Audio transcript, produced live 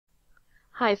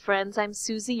Hi friends, I'm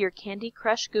Susie, your Candy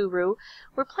Crush guru.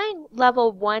 We're playing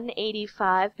level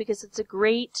 185 because it's a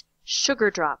great sugar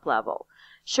drop level.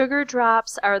 Sugar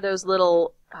drops are those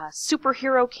little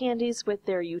superhero candies with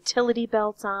their utility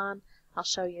belts on. I'll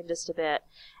show you in just a bit.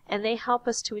 And they help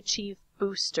us to achieve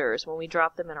boosters when we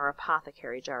drop them in our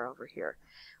apothecary jar over here.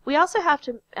 We also have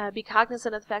to be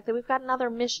cognizant of the fact that we've got another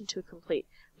mission to complete.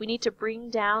 We need to bring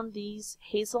down these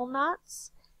hazelnuts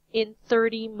in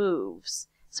 30 moves.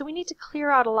 So we need to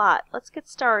clear out a lot. Let's get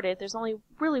started. There's only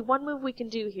really one move we can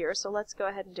do here, so let's go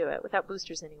ahead and do it, without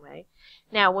boosters anyway.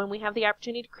 Now, when we have the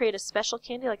opportunity to create a special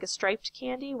candy, like a striped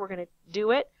candy, we're going to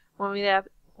do it. When we have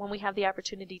the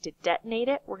opportunity to detonate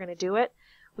it, we're going to do it.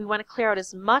 We want to clear out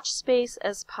as much space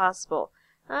as possible.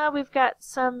 We've got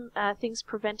some things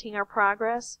preventing our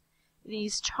progress.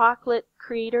 These chocolate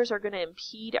creators are going to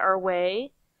impede our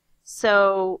way.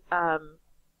 So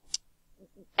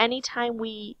anytime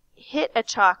we hit a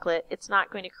chocolate, it's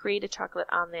not going to create a chocolate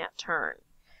on that turn.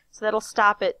 So that'll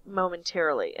stop it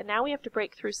momentarily. And now we have to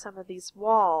break through some of these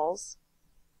walls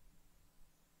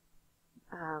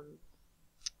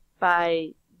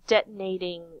by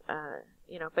detonating,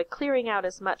 by clearing out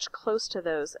as much close to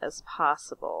those as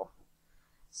possible.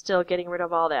 Still getting rid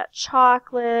of all that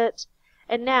chocolate.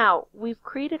 And now we've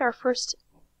created our first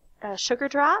sugar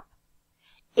drop.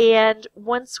 And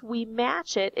once we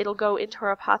match it, it'll go into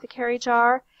our apothecary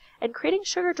jar. And creating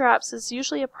sugar drops is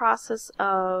usually a process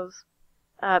of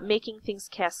making things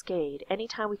cascade.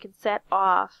 Anytime we can set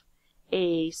off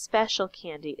a special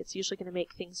candy, it's usually going to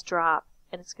make things drop,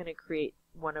 and it's going to create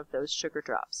one of those sugar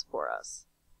drops for us.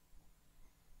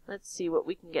 Let's see what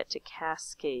we can get to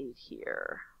cascade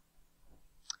here.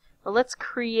 Well, let's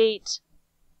create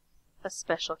a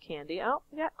special candy. Oh,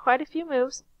 we got quite a few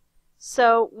moves.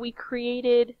 So we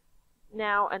created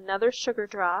now another sugar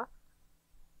drop.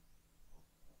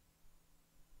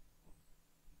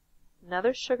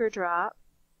 Another sugar drop.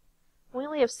 We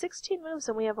only have 16 moves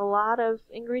and we have a lot of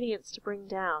ingredients to bring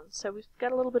down, so we've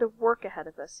got a little bit of work ahead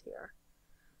of us here.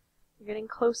 We're getting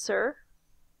closer.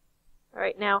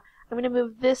 Alright, now I'm going to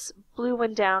move this blue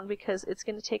one down because it's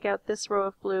going to take out this row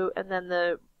of blue, and then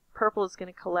the purple is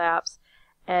going to collapse,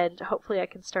 and hopefully I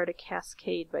can start a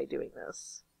cascade by doing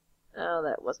this. Oh,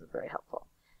 that wasn't very helpful.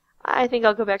 I think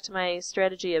I'll go back to my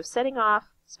strategy of setting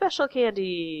off special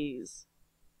candies.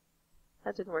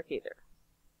 That didn't work either.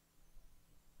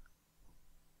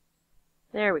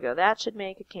 There we go. That should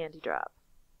make a candy drop.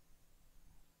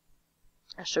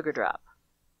 A sugar drop.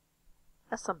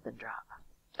 A something drop.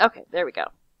 Okay, there we go.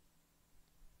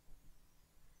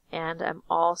 And I'm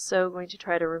also going to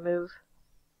try to remove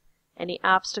any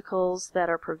obstacles that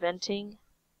are preventing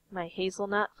my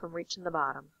hazelnut from reaching the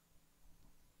bottom.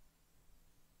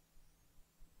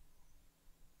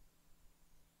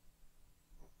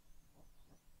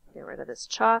 Get rid of this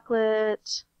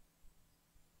chocolate.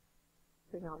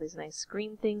 Bring all these nice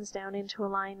green things down into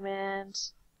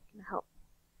alignment. Can help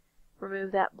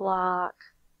remove that block.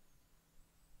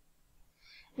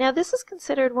 Now this is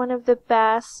considered one of the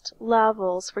best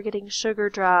levels for getting sugar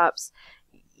drops.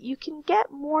 You can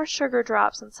get more sugar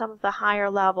drops in some of the higher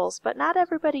levels, but not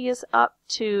everybody is up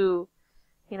to,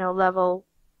 level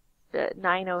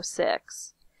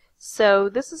 906. So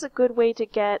this is a good way to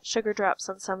get sugar drops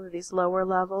on some of these lower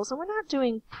levels, and we're not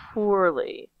doing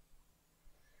poorly.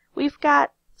 We've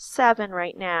got 7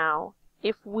 right now.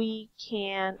 If we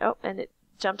can, and it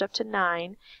jumped up to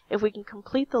 9. If we can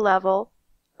complete the level,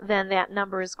 then that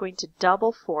number is going to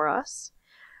double for us.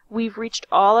 We've reached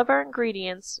all of our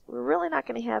ingredients. We're really not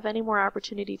going to have any more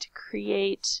opportunity to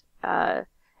create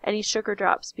any sugar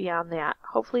drops beyond that.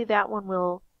 Hopefully that one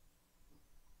will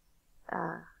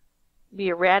be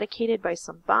eradicated by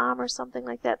some bomb or something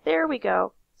like that. There we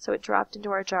go. So it dropped into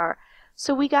our jar.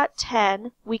 So we got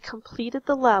 10. We completed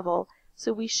the level.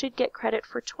 So we should get credit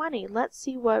for 20. Let's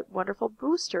see what wonderful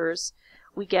boosters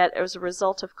we get as a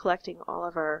result of collecting all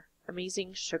of our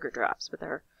amazing sugar drops with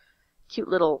our cute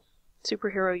little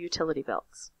superhero utility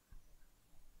belts.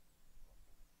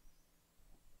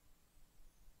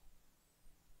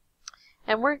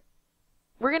 And we're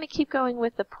going to keep going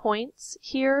with the points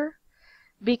here,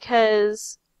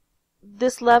 because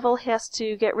this level has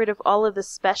to get rid of all of the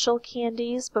special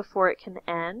candies before it can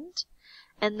end.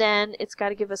 And then it's got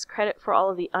to give us credit for all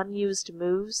of the unused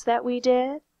moves that we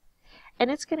did.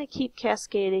 And it's going to keep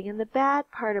cascading. And the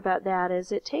bad part about that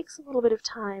is it takes a little bit of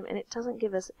time and it doesn't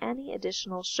give us any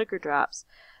additional sugar drops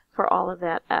for all of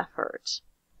that effort,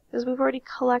 because we've already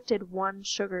collected 1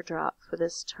 sugar drop for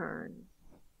this turn.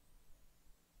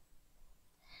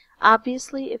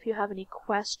 Obviously, if you have any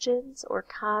questions or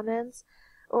comments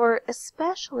Or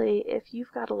especially if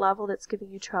you've got a level that's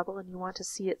giving you trouble and you want to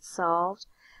see it solved,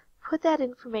 put that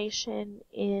information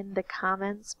in the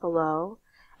comments below,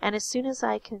 and as soon as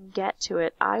I can get to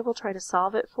it, I will try to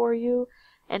solve it for you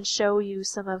and show you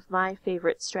some of my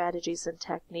favorite strategies and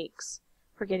techniques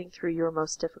for getting through your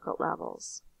most difficult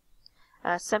levels.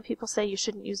 Some people say you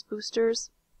shouldn't use boosters.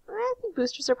 I think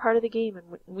boosters are part of the game,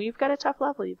 and when you've got a tough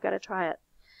level, you've got to try it.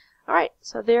 Alright,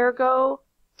 so there go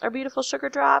our beautiful sugar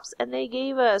drops, and they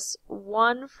gave us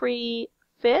 1 free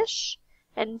fish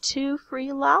and 2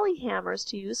 free lolly hammers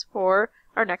to use for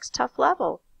our next tough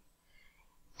level.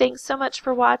 Thanks so much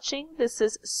for watching. This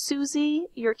is Susie,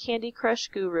 your Candy Crush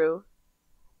Guru.